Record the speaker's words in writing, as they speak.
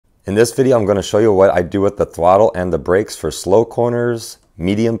In this video, I'm going to show you what I do with the throttle and the brakes for slow corners,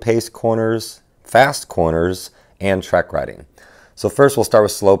 medium pace corners, fast corners, and track riding. So first we'll start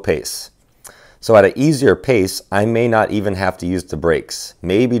with slow pace. So at an easier pace, I may not even have to use the brakes.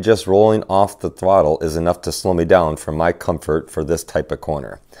 Maybe just rolling off the throttle is enough to slow me down for my comfort for this type of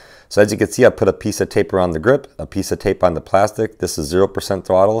corner. So as you can see, I put a piece of tape around the grip, a piece of tape on the plastic. This is 0%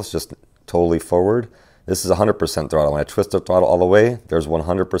 throttle, it's just totally forward. This is 100% throttle. When I twist the throttle all the way, there's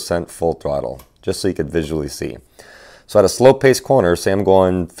 100% full throttle, just so you could visually see. So at a slow pace corner, say I'm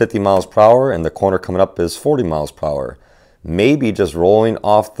going 50 miles per hour and the corner coming up is 40 miles per hour. Maybe just rolling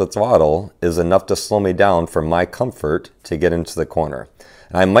off the throttle is enough to slow me down for my comfort to get into the corner.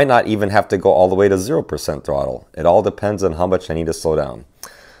 And I might not even have to go all the way to 0% throttle. It all depends on how much I need to slow down.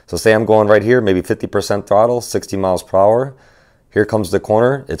 So say I'm going right here, maybe 50% throttle, 60 miles per hour. Here comes the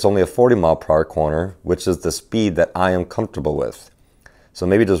corner. It's only a 40 mile per hour corner, which is the speed that I am comfortable with. So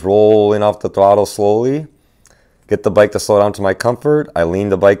maybe just rolling off the throttle slowly, get the bike to slow down to my comfort. I lean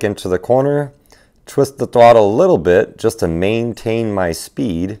the bike into the corner, twist the throttle a little bit just to maintain my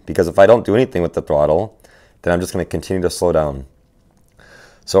speed, because if I don't do anything with the throttle, then I'm just going to continue to slow down.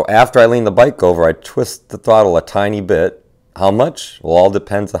 So after I lean the bike over, I twist the throttle a tiny bit. How much? Well, all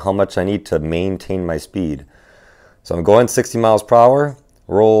depends on how much I need to maintain my speed. So I'm going 60 miles per hour,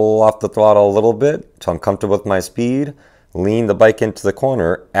 roll off the throttle a little bit so I'm comfortable with my speed, lean the bike into the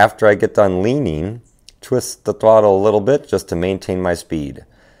corner. After I get done leaning, twist the throttle a little bit just to maintain my speed.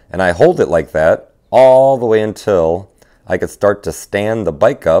 And I hold it like that all the way until I could start to stand the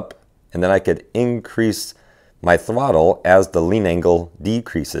bike up, and then I could increase my throttle as the lean angle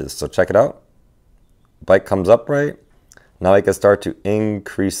decreases. So check it out. Bike comes upright. Now I can start to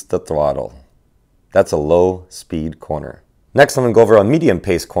increase the throttle. That's a low speed corner. Next, I'm gonna go over a medium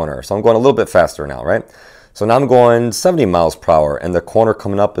pace corner. So I'm going a little bit faster now, right? So now I'm going 70 miles per hour and the corner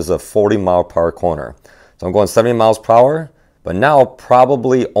coming up is a 40 mile per hour corner. So I'm going 70 miles per hour, but now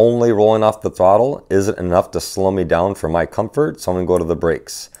probably only rolling off the throttle isn't enough to slow me down for my comfort. So I'm gonna go to the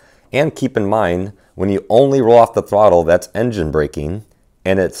brakes. And keep in mind, when you only roll off the throttle, that's engine braking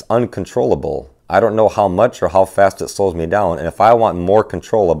and it's uncontrollable. I don't know how much or how fast it slows me down. And if I want more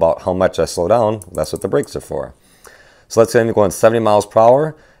control about how much I slow down, that's what the brakes are for. So let's say I'm going 70 miles per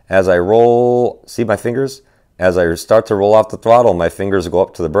hour. As I roll, see my fingers? As I start to roll off the throttle, my fingers go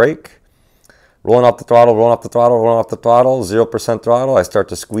up to the brake. Rolling off the throttle, rolling off the throttle, rolling off the throttle, 0% throttle. I start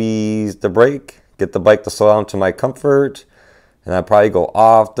to squeeze the brake, get the bike to slow down to my comfort. And I probably go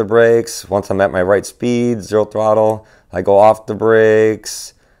off the brakes. Once I'm at my right speed, 0 throttle, I go off the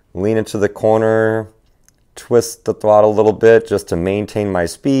brakes. Lean into the corner, twist the throttle a little bit just to maintain my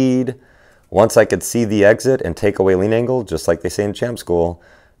speed. Once I could see the exit and take away lean angle, just like they say in champ school,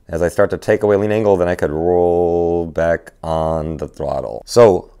 as I start to take away lean angle, then I could roll back on the throttle.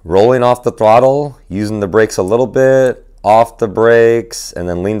 So rolling off the throttle, using the brakes a little bit, off the brakes, and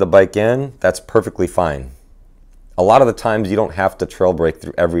then lean the bike in, that's perfectly fine. A lot of the times you don't have to trail brake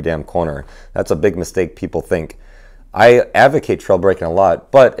through every damn corner. That's a big mistake people think. I advocate trail braking a lot,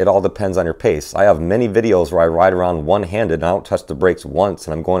 but it all depends on your pace. I have many videos where I ride around one-handed and I don't touch the brakes once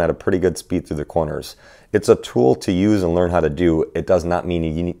and I'm going at a pretty good speed through the corners. It's a tool to use and learn how to do. It does not mean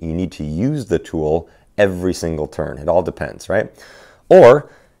you need to use the tool every single turn. It all depends, right?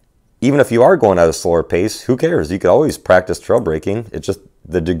 Or even if you are going at a slower pace, who cares? You could always practice trail braking. It's just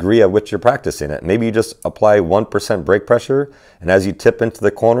the degree at which you're practicing it. Maybe you just apply 1% brake pressure, and as you tip into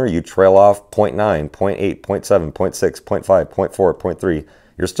the corner, you trail off 0.9, 0.8, 0.7, 0.6, 0.5, 0.4, 0.3.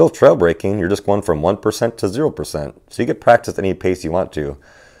 You're still trail braking, you're just going from 1% to 0%. So you can practice any pace you want to,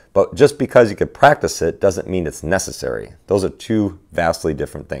 but just because you can practice it doesn't mean it's necessary. Those are two vastly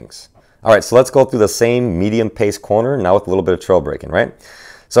different things. All right, so let's go through the same medium pace corner now with a little bit of trail braking, right?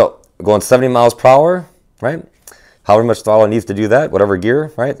 So going 70 miles per hour, right? However much throttle needs to do that, whatever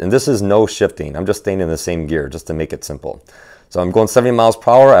gear, right? And this is no shifting. I'm just staying in the same gear just to make it simple. So I'm going 70 miles per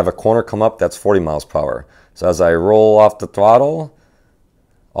hour. I have a corner come up that's 40 miles per hour. So as I roll off the throttle,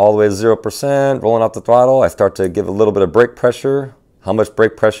 all the way to 0%, rolling off the throttle, I start to give a little bit of brake pressure. How much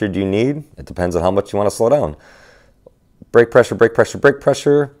brake pressure do you need? It depends on how much you want to slow down. Brake pressure, brake pressure, brake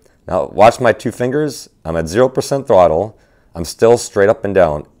pressure. Now watch my two fingers. I'm at 0% throttle. I'm still straight up and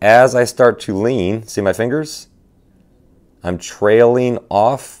down. As I start to lean, see my fingers? I'm trailing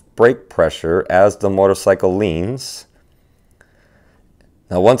off brake pressure as the motorcycle leans.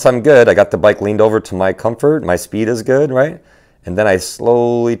 Now once I'm good, I got the bike leaned over to my comfort, my speed is good, right? And then I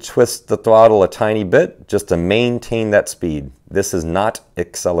slowly twist the throttle a tiny bit just to maintain that speed. This is not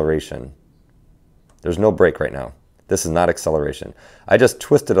acceleration. There's no brake right now. This is not acceleration. I just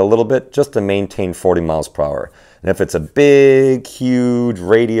twisted a little bit just to maintain 40 miles per hour. And if it's a big, huge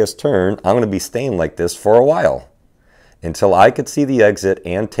radius turn, I'm going to be staying like this for a while. Until I could see the exit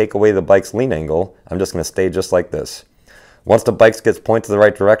and take away the bike's lean angle, I'm just going to stay just like this. Once the bike gets pointed to the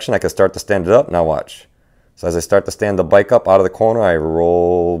right direction, I can start to stand it up. Now watch. So as I start to stand the bike up out of the corner, I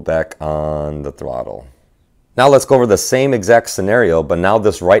roll back on the throttle. Now let's go over the same exact scenario, but now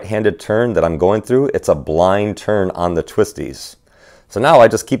this right-handed turn that I'm going through, it's a blind turn on the twisties. So now I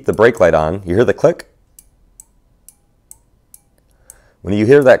just keep the brake light on. You hear the click? When you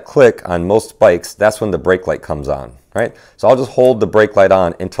hear that click on most bikes, that's when the brake light comes on, right? So I'll just hold the brake light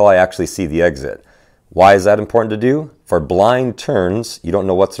on until I actually see the exit. Why is that important to do? For blind turns, you don't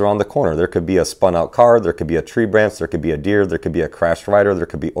know what's around the corner. There could be a spun out car, there could be a tree branch, there could be a deer, there could be a crashed rider, there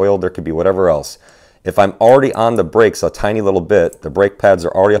could be oil, there could be whatever else. If I'm already on the brakes a tiny little bit, the brake pads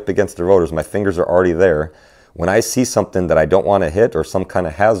are already up against the rotors, my fingers are already there. When I see something that I don't want to hit or some kind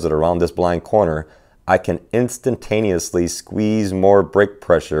of hazard around this blind corner, I can instantaneously squeeze more brake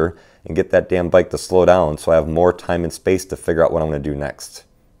pressure and get that damn bike to slow down so I have more time and space to figure out what I'm going to do next.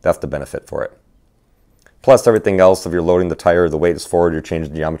 That's the benefit for it. Plus everything else, if you're loading the tire, the weight is forward, you're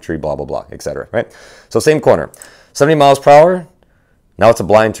changing geometry, blah, blah, blah, etc. Right? So same corner. 70 miles per hour. Now it's a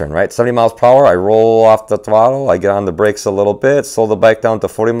blind turn, right? 70 miles per hour, I roll off the throttle, I get on the brakes a little bit, slow the bike down to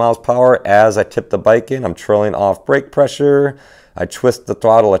 40 miles per hour. As I tip the bike in, I'm trailing off brake pressure. I twist the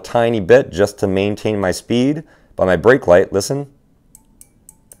throttle a tiny bit just to maintain my speed. But my brake light, listen,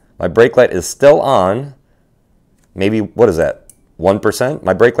 my brake light is still on. Maybe, what is that, 1%?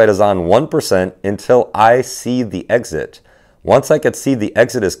 My brake light is on 1% until I see the exit. Once I could see the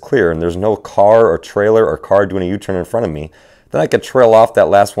exit is clear and there's no car or trailer or car doing a U-turn in front of me, then I could trail off that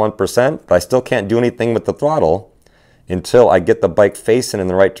last 1%, but I still can't do anything with the throttle until I get the bike facing in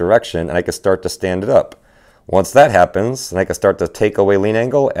the right direction and I can start to stand it up. Once that happens, then I can start to take away lean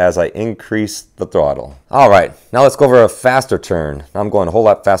angle as I increase the throttle. All right, now let's go over a faster turn. Now I'm going a whole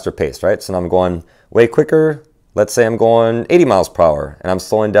lot faster pace, right? So now I'm going way quicker. Let's say I'm going 80 miles per hour and I'm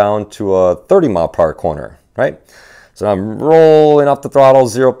slowing down to a 30 mile per hour corner, right? So now I'm rolling off the throttle,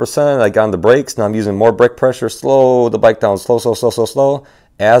 0%. I got on the brakes. Now I'm using more brake pressure. Slow the bike down, slow, slow, slow, slow, slow.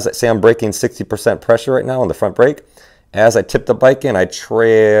 As I say, I'm braking 60% pressure right now on the front brake. As I tip the bike in, I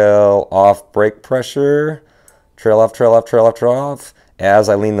trail off brake pressure. Trail off, trail off, trail off, trail off. As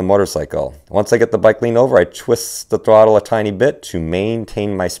I lean the motorcycle. Once I get the bike lean over, I twist the throttle a tiny bit to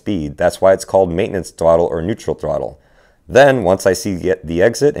maintain my speed. That's why it's called maintenance throttle or neutral throttle. Then once I see the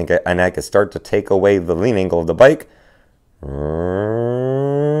exit and I can start to take away the lean angle of the bike,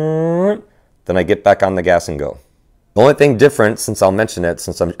 then I get back on the gas and go. The only thing different, since I'll mention it,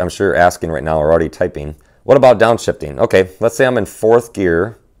 since I'm sure you're asking right now or already typing, what about downshifting? Okay, let's say I'm in 4th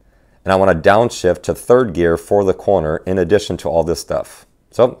gear and I want to downshift to 3rd gear for the corner in addition to all this stuff.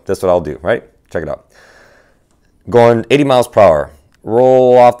 So this is what I'll do, right? Check it out. Going 80 miles per hour.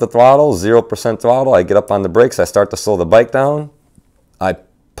 Roll off the throttle, 0% throttle. I get up on the brakes. I start to slow the bike down. I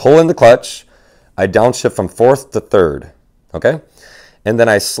pull in the clutch. I downshift from 4th to 3rd. Okay? And then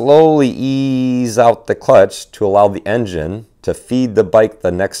I slowly ease out the clutch to allow the engine to feed the bike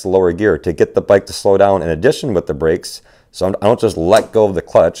the next lower gear to get the bike to slow down in addition with the brakes. So I don't just let go of the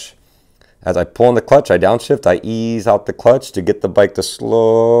clutch. As I pull in the clutch, I downshift. I ease out the clutch to get the bike to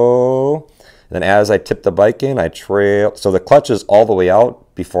slow. And then as I tip the bike in, I trail. So the clutch is all the way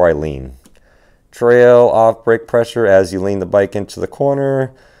out before I lean. Trail off brake pressure as you lean the bike into the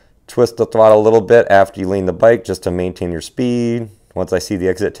corner. Twist the throttle a little bit after you lean the bike just to maintain your speed. Once I see the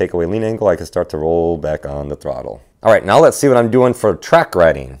exit, take away lean angle, I can start to roll back on the throttle. All right, now let's see what I'm doing for track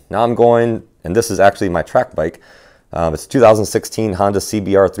riding. Now I'm going, and this is actually my track bike. It's 2016 Honda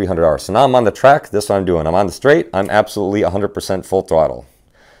CBR 300R. So now I'm on the track. This is what I'm doing. I'm on the straight. I'm absolutely 100% full throttle.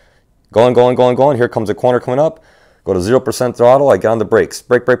 Going, going, going, going. Here comes a corner coming up. Go to 0% throttle. I get on the brakes.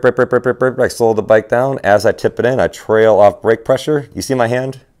 Brake, brake, brake, brake, brake, brake, brake. I slow the bike down. As I tip it in, I trail off brake pressure. You see my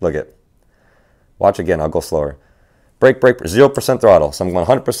hand? Look it. Watch again. I'll go slower. Brake, brake, 0% throttle. So I'm going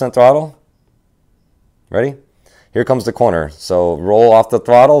 100% throttle. Ready? Here comes the corner. So roll off the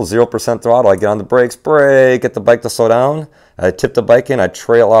throttle, 0% throttle. I get on the brakes, brake, get the bike to slow down. I tip the bike in, I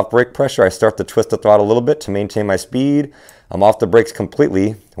trail off brake pressure. I start to twist the throttle a little bit to maintain my speed. I'm off the brakes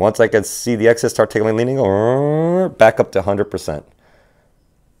completely. Once I can see the exit, start taking my leaning, back up to 100%.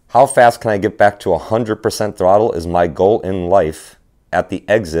 How fast can I get back to 100% throttle is my goal in life at the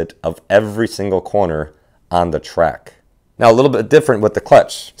exit of every single corner on the track. Now a little bit different with the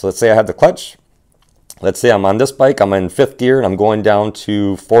clutch. So let's say I have the clutch. Let's say I'm on this bike, I'm in 5th gear and I'm going down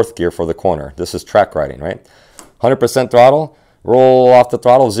to 4th gear for the corner. This is track riding, right? 100% throttle, roll off the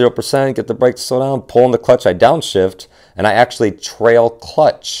throttle 0%, get the brake to slow down, pull in the clutch, I downshift, and I actually trail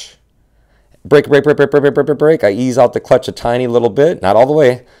clutch. Brake, brake, brake, brake, brake, brake, brake, brake. I ease out the clutch a tiny little bit, not all the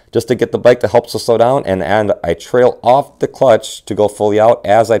way, just to get the bike that helps to slow down, and I trail off the clutch to go fully out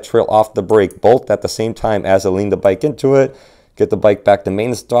as I trail off the brake, both at the same time as I lean the bike into it, get the bike back to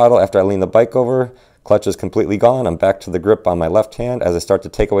main throttle after I lean the bike over, clutch is completely gone, I'm back to the grip on my left hand as I start to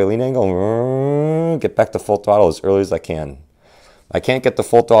take away lean angle, get back to full throttle as early as I can. I can't get the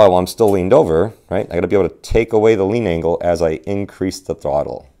full throttle while I'm still leaned over, right? I gotta be able to take away the lean angle as I increase the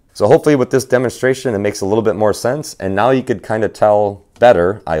throttle. So hopefully with this demonstration, it makes a little bit more sense. And now you could kind of tell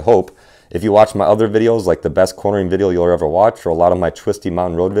better, I hope, if you watch my other videos, like the best cornering video you'll ever watch, or a lot of my twisty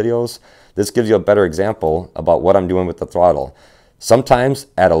mountain road videos. This gives you a better example about what I'm doing with the throttle. Sometimes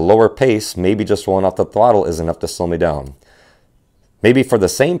at a lower pace, maybe just rolling off the throttle is enough to slow me down. Maybe for the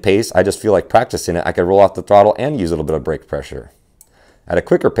same pace, I just feel like practicing it, I could roll off the throttle and use a little bit of brake pressure. At a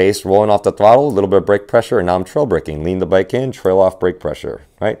quicker pace, rolling off the throttle, a little bit of brake pressure, and now I'm trail braking. Lean the bike in, trail off brake pressure,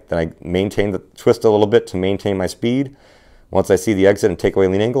 right? Then I maintain the twist a little bit to maintain my speed. Once I see the exit and take away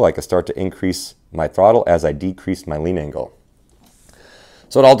lean angle, I can start to increase my throttle as I decrease my lean angle.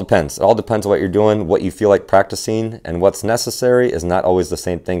 So it all depends. It all depends on what you're doing, what you feel like practicing, and what's necessary is not always the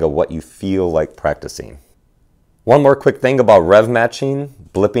same thing of what you feel like practicing. One more quick thing about rev matching,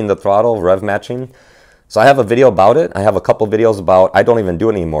 blipping the throttle, rev matching. So I have a video about it. I have a couple videos about, I don't even do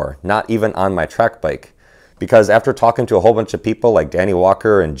it anymore, not even on my track bike. Because after talking to a whole bunch of people like Danny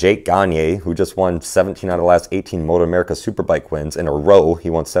Walker and Jake Gagne, who just won 17 out of the last 18 Moto America Superbike wins in a row. He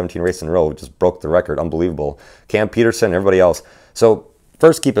won 17 races in a row, just broke the record, unbelievable. Cam Peterson, everybody else. So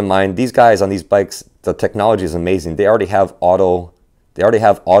first keep in mind, these guys on these bikes, the technology is amazing. They already have auto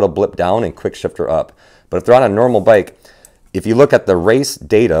blip down and quick shifter up. But if they're on a normal bike, if you look at the race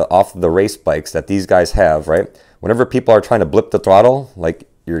data off the race bikes that these guys have, right? Whenever people are trying to blip the throttle, like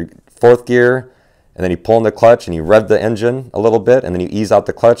your fourth gear, and then you pull in the clutch and you rev the engine a little bit, and then you ease out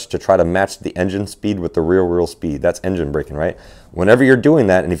the clutch to try to match the engine speed with the rear wheel speed. That's engine braking, right? Whenever you're doing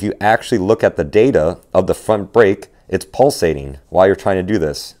that, and if you actually look at the data of the front brake, it's pulsating while you're trying to do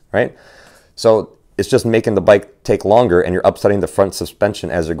this, right? So it's just making the bike take longer, and you're upsetting the front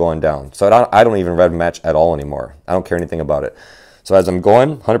suspension as you're going down. So I don't even rev match at all anymore. I don't care anything about it. So as I'm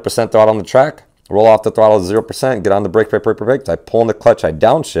going, 100% throttle on the track, roll off the throttle 0%, get on the brake, brake, brake, brake. I pull in the clutch, I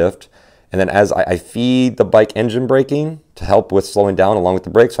downshift, and then as I feed the bike engine braking to help with slowing down along with the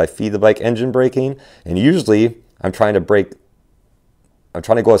brakes. So I feed the bike engine braking, and usually I'm trying to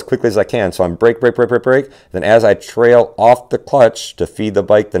go as quickly as I can. So I'm brake, brake, brake, brake, brake. Then as I trail off the clutch to feed the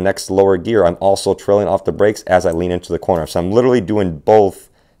bike the next lower gear, I'm also trailing off the brakes as I lean into the corner. So I'm literally doing both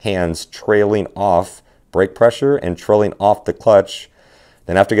hands trailing off brake pressure and trailing off the clutch.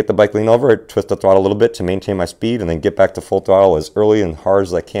 Then after I get the bike lean over, I twist the throttle a little bit to maintain my speed, and then get back to full throttle as early and hard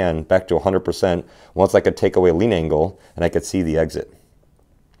as I can, back to 100%, once I could take away lean angle and I could see the exit.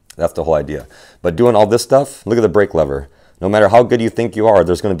 That's the whole idea. But doing all this stuff, look at the brake lever. No matter how good you think you are,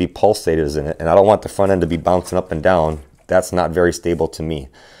 there's going to be pulsators in it, and I don't want the front end to be bouncing up and down. That's not very stable to me.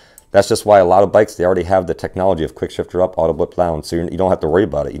 That's just why a lot of bikes, they already have the technology of quick shifter up, auto blip down, so you don't have to worry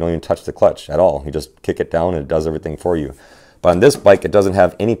about it. You don't even touch the clutch at all. You just kick it down and it does everything for you. But on this bike, it doesn't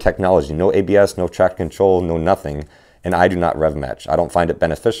have any technology, no ABS, no traction control, no nothing, and I do not rev match. I don't find it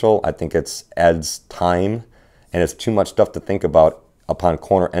beneficial. I think it adds time, and it's too much stuff to think about upon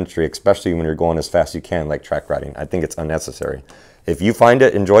corner entry, especially when you're going as fast as you can, like track riding. I think it's unnecessary. If you find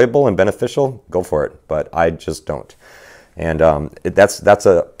it enjoyable and beneficial, go for it, but I just don't. And that's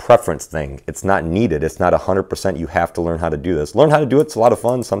a preference thing. It's not needed. It's not 100% you have to learn how to do this. Learn how to do it. It's a lot of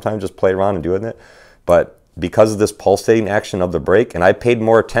fun. Sometimes just play around and doing it. But because of this pulsating action of the brake, and I paid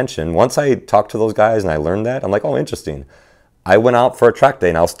more attention. Once I talked to those guys and I learned that, I'm like, oh, interesting. I went out for a track day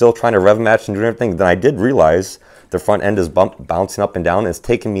and I was still trying to rev match and doing everything. Then I did realize the front end is bouncing up and down. And it's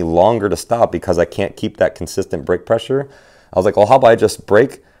taking me longer to stop because I can't keep that consistent brake pressure. I was like, well, how about I just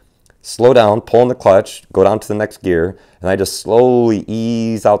brake, slow down, pull in the clutch, go down to the next gear, and I just slowly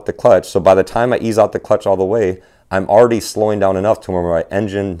ease out the clutch. So by the time I ease out the clutch all the way, I'm already slowing down enough to where my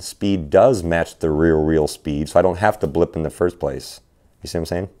engine speed does match the rear wheel speed, so I don't have to blip in the first place. You see what I'm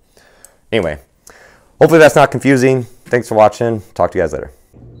saying? Anyway, hopefully that's not confusing. Thanks for watching. Talk to you guys later.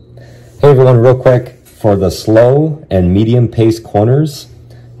 Hey everyone, real quick, for the slow and medium pace corners,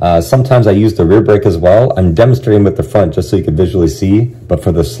 sometimes I use the rear brake as well. I'm demonstrating with the front just so you can visually see, but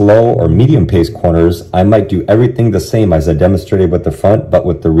for the slow or medium pace corners, I might do everything the same as I demonstrated with the front, but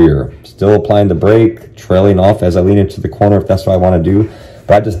with the rear. Still applying the brake, trailing off as I lean into the corner if that's what I want to do.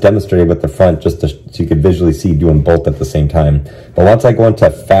 But I just demonstrated with the front just so you could visually see doing both at the same time. But once I go into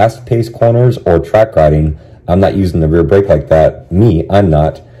fast paced corners or track riding, I'm not using the rear brake like that. I'm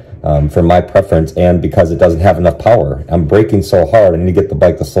not. For my preference, and because it doesn't have enough power. I'm braking so hard, I need to get the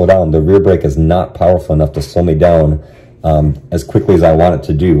bike to slow down. The rear brake is not powerful enough to slow me down as quickly as I want it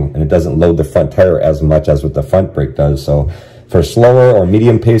to do, and it doesn't load the front tire as much as what the front brake does. So for slower or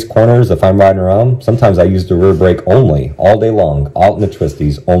medium pace corners, if I'm riding around, sometimes I use the rear brake only, all day long, out in the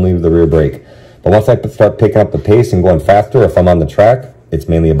twisties, only the rear brake. But once I start picking up the pace and going faster, if I'm on the track, it's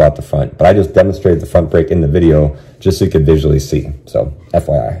mainly about the front. But I just demonstrated the front brake in the video just so you could visually see. So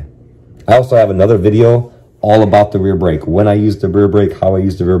FYI. I also have another video all about the rear brake, when I use the rear brake, how I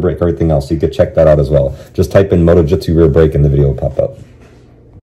use the rear brake, everything else. So you could check that out as well. Just type in MotoJitsu rear brake and the video will pop up.